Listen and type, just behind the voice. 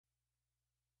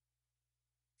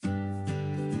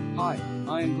Hi,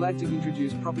 I am glad to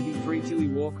introduce Property 3 Tilley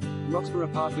Walk,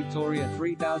 Roxburgh Park, Victoria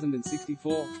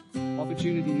 3064.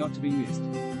 Opportunity not to be missed.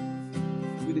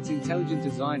 With its intelligent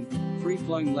design,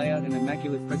 free-flowing layout and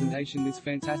immaculate presentation, this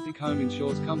fantastic home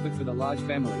ensures comfort for the large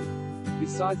family.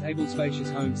 This size-able spacious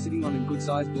home sitting on a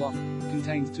good-sized block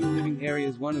contains 2 living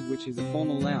areas, one of which is a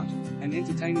formal lounge, an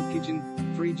entertaining kitchen,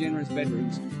 3 generous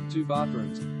bedrooms, 2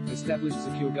 bathrooms, established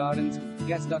secure gardens,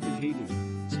 gas-ducted heating,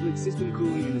 split system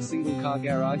cooling and a single-car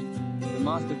garage. The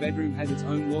master bedroom has its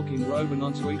own walk-in robe and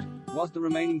ensuite, whilst the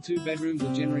remaining 2 bedrooms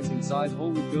are generous in size,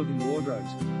 all with built-in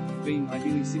wardrobes. Being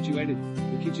ideally situated,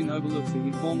 the kitchen overlooks the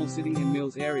informal sitting and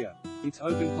meals area. Its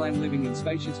open-plan living and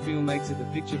spacious feel makes it the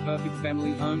picture-perfect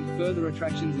family home. Further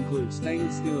attractions include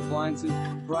stainless steel appliances,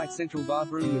 bright central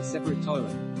bathroom with separate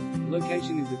toilet.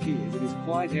 Location is the key, as it is a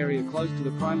quiet area close to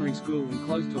the primary school and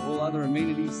close to all other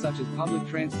amenities such as public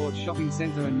transport, shopping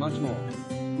centre and much more.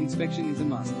 Inspection is a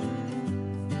must.